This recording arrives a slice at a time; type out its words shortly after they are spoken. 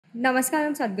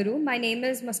Namaskaram Sadhguru. My name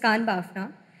is Muskan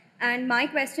Bafna. And my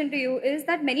question to you is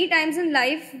that many times in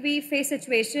life we face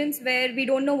situations where we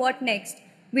don't know what next.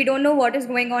 We don't know what is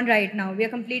going on right now. We are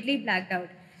completely blacked out.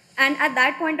 And at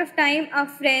that point of time, our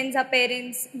friends, our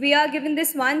parents, we are given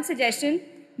this one suggestion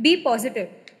be positive.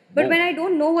 But Whoa. when I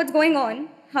don't know what's going on,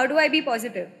 how do I be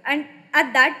positive? And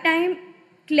at that time,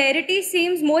 clarity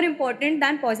seems more important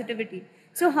than positivity.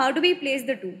 So, how do we place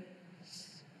the two?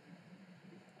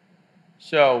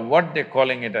 So what they're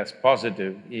calling it as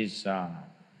positive is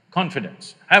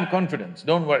confidence. Have confidence,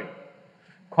 don't worry.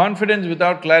 Confidence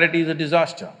without clarity is a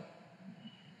disaster.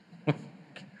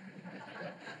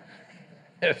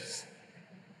 Yes.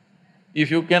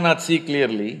 If you cannot see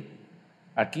clearly,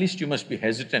 at least you must be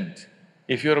hesitant.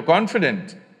 If you're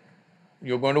confident,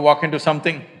 you're going to walk into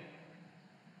something.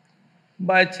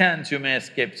 By chance, you may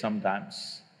escape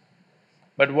sometimes,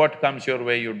 but what comes your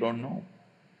way, you don't know.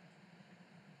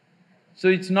 So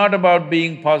it's not about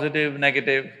being positive,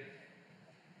 negative.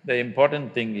 The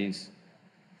important thing is,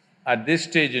 at this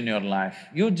stage in your life,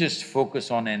 you just focus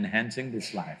on enhancing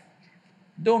this life.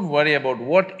 Don't worry about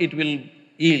what it will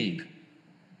yield.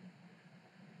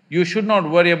 You should not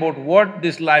worry about what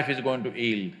this life is going to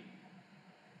yield.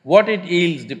 What it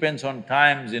yields depends on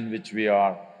times in which we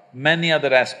are, many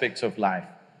other aspects of life.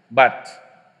 But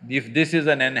if this is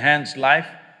an enhanced life,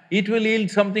 it will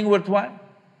yield something worthwhile.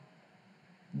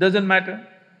 Doesn't matter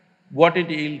what it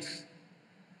yields.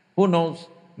 Who knows,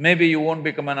 maybe you won't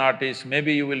become an artist,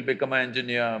 maybe you will become an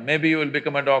engineer, maybe you will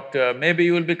become a doctor, maybe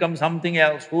you will become something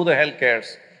else, who the hell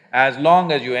cares? As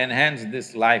long as you enhance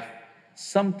this life,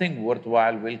 something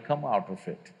worthwhile will come out of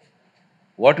it.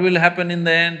 What will happen in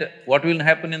the end? What will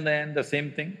happen in the end? The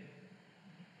same thing.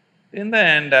 In the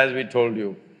end, as we told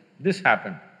you, this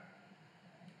happened.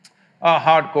 A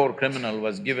hardcore criminal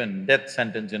was given death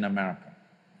sentence in America.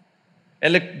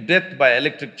 Death by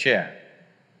electric chair.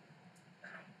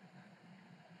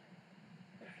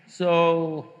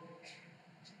 So,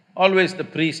 always the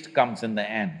priest comes in the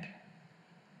end.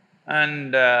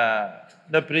 And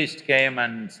the priest came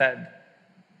and said,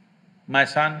 "My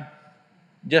son,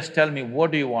 just tell me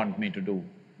what do you want me to do?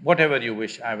 Whatever you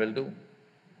wish, I will do."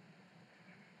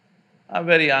 A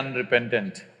very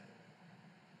unrepentant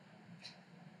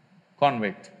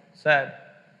convict said,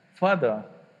 "Father,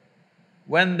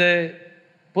 when they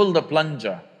pull the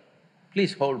plunger,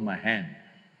 please hold my hand."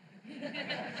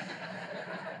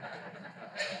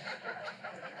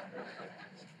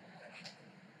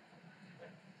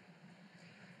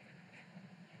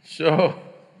 So,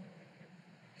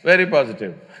 very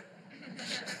positive.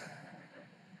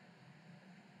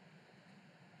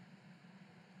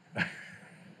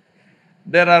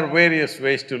 There are various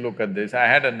ways to look at this. I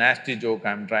had a nasty joke,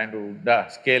 I'm trying to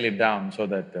scale it down so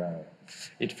that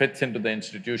it fits into the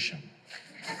institution.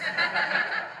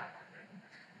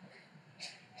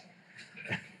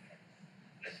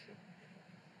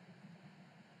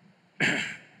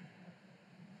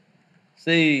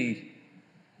 See,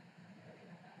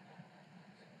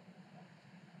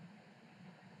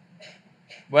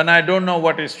 when I don't know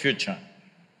what is future,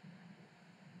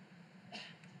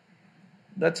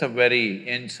 that's a very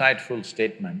insightful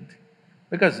statement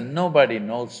because nobody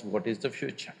knows what is the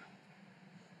future.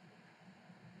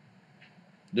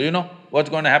 Do you know what's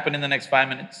going to happen in the next 5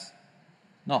 minutes?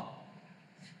 No.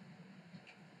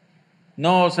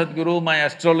 No, Sadhguru, my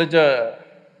astrologer.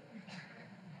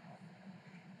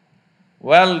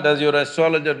 Well, does your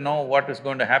astrologer know what is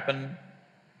going to happen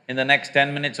in the next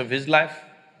 10 minutes of his life?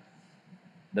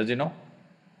 Does he know?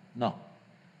 No.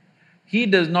 He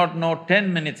does not know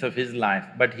 10 minutes of his life,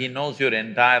 but he knows your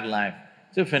entire life.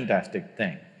 It's a fantastic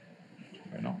thing,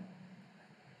 you know.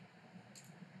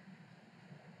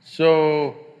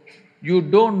 So, you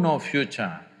don't know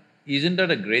future, isn't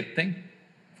that a great thing,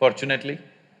 fortunately?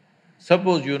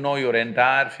 Suppose you know your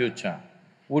entire future,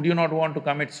 would you not want to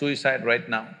commit suicide right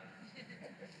now?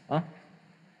 Huh?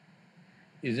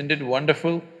 Isn't it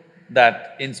wonderful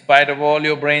that in spite of all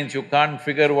your brains, you can't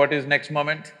figure what is next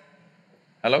moment?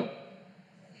 Hello?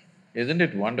 Isn't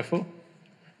it wonderful?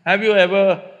 Have you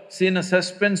ever seen a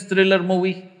suspense thriller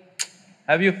movie?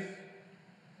 Have you?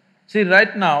 See,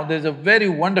 right now, there's a very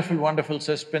wonderful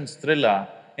suspense thriller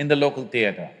in the local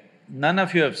theatre. None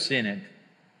of you have seen it.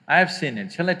 I have seen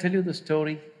it. Shall I tell you the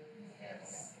story?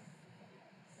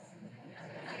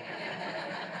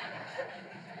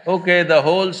 Okay, the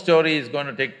whole story is going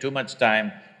to take too much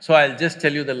time, so I'll just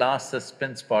tell you the last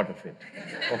suspense part of it,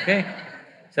 okay?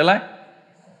 Shall I?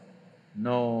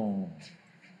 No.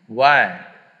 Why?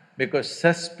 Because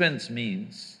suspense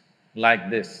means like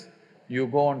this. You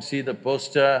go and see the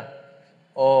poster,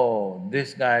 oh,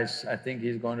 this guy's… I think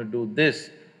he's going to do this.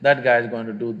 that guy is going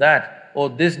to do that. Oh,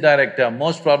 this director,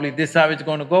 most probably this is how it's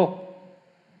going to go.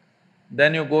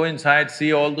 Then you go inside,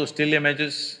 see all those still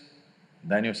images,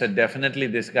 then you say, definitely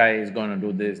this guy is going to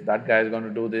do this, that guy is going to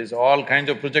do this, all kinds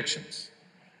of projections.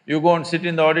 You go and sit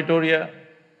in the auditorium,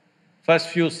 first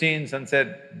few scenes and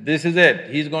said, this is it,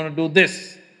 he's going to do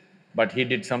this, but he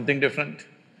did something different.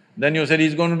 Then you said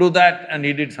he's going to do that and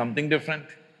he did something different.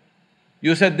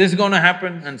 You said this is going to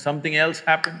happen and something else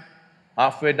happened.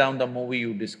 Halfway down the movie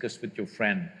you discuss with your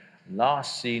friend,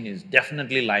 last scene is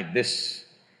definitely like this.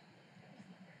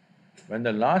 When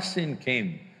the last scene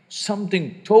came,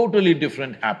 something totally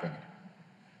different happened.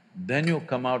 Then you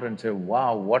come out and say,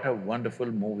 wow, what a wonderful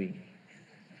movie.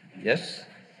 Yes?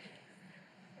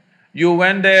 You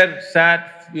went there,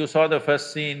 sat, you saw the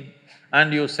first scene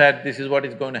and you said, this is what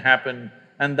is going to happen,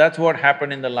 and that's what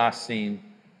happened in the last scene,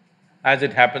 as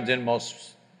it happens in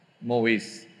most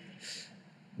movies.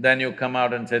 Then you come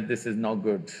out and said, this is no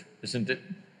good, isn't it?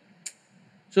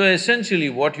 So essentially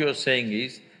what you're saying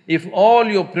is, if all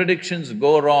your predictions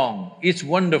go wrong, it's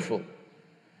wonderful.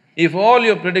 If all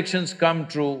your predictions come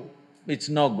true, it's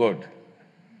no good.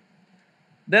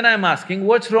 Then I'm asking,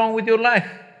 what's wrong with your life?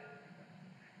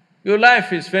 Your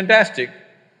life is fantastic.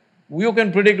 You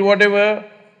can predict whatever,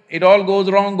 it all goes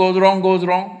wrong, goes wrong, goes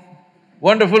wrong.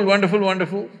 Wonderful, wonderful,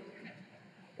 wonderful.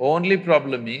 Only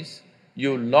problem is,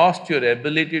 you lost your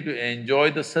ability to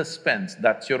enjoy the suspense,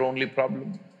 that's your only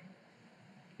problem.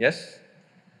 Yes?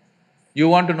 You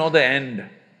want to know the end.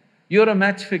 You're a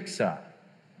match fixer.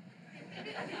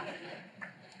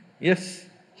 Yes,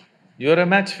 you're a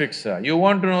match fixer. You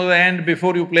want to know the end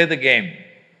before you play the game.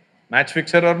 Match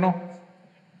fixer or no?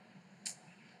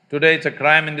 Today it's a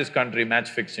crime in this country, match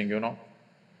fixing, you know.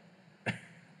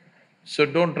 So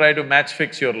don't try to match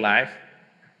fix your life.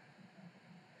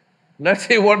 Let's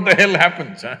see what the hell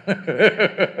happens, huh?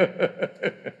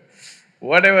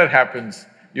 Whatever happens,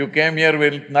 you came here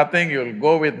with nothing, you'll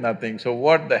go with nothing, so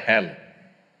what the hell?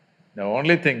 The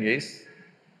only thing is,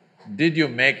 did you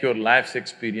make your life's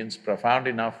experience profound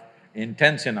enough,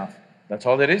 intense enough? That's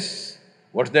all there is.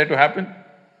 What's there to happen?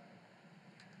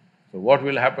 So what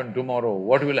will happen tomorrow?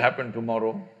 What will happen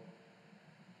tomorrow?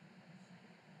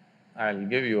 I'll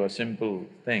give you a simple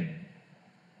thing.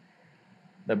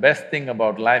 The best thing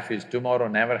about life is tomorrow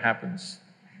never happens.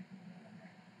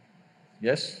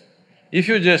 Yes? If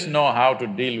you just know how to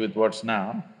deal with what's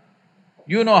now,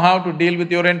 you know how to deal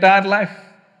with your entire life.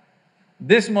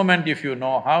 This moment if you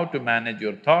know how to manage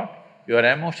your thought, your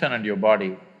emotion and your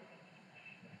body,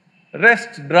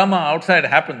 rest drama outside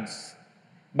happens.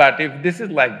 But if this is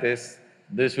like this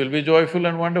will be joyful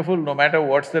and wonderful no matter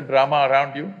what's the drama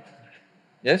around you.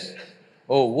 Yes?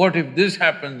 Oh, what if this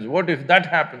happens, what if that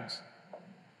happens?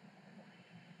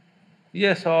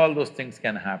 Yes, all those things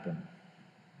can happen.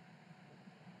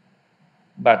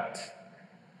 But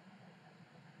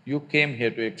you came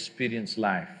here to experience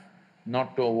life,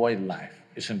 not to avoid life,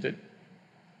 isn't it?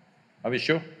 Are we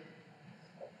sure?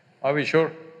 Are we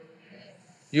sure?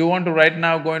 You want to right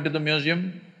now go into the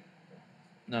museum?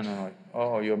 No, no, no.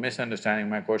 Oh, you're misunderstanding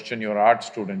my question, you're art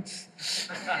students.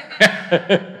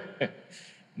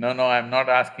 No, no, I'm not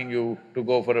asking you to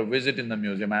go for a visit in the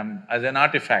museum, I'm… as an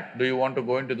artifact, do you want to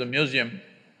go into the museum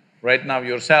right now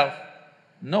yourself?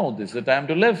 No, this is the time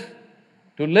to live.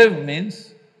 To live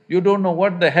means you don't know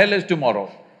what the hell is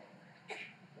tomorrow.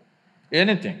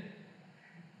 Anything.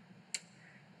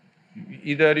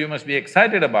 Either you must be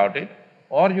excited about it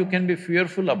or you can be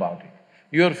fearful about it.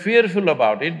 You're fearful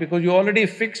about it because you already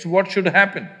fixed what should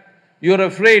happen. You're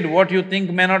afraid what you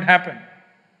think may not happen.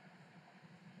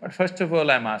 But first of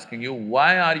all, I'm asking you,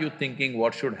 why are you thinking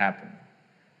what should happen?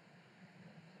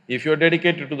 If you're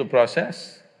dedicated to the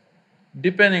process,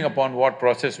 depending upon what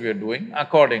process we are doing,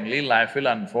 accordingly life will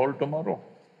unfold tomorrow.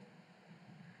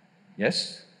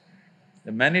 Yes?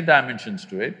 There are many dimensions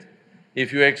to it.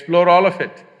 If you explore all of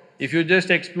it, if you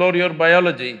just explore your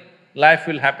biology, life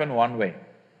will happen one way.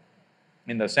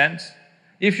 In the sense,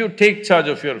 if you take charge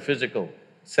of your physical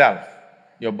self,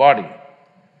 your body,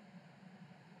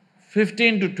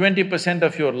 15 to 20%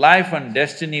 of your life and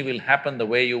destiny will happen the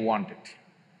way you want it.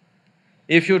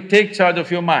 If you take charge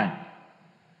of your mind,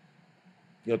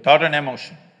 your thought and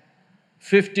emotion,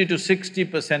 50 to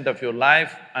 60% of your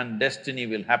life and destiny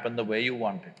will happen the way you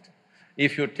want it.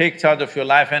 If you take charge of your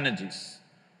life energies,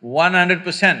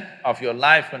 100% of your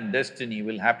life and destiny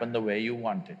will happen the way you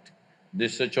want it.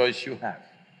 This is a choice you have.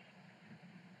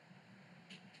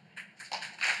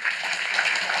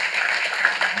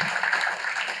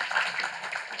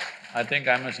 I think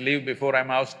I must leave before I'm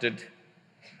ousted.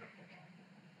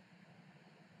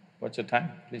 What's the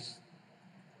time, please?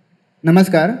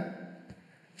 Namaskar.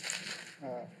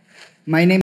 My name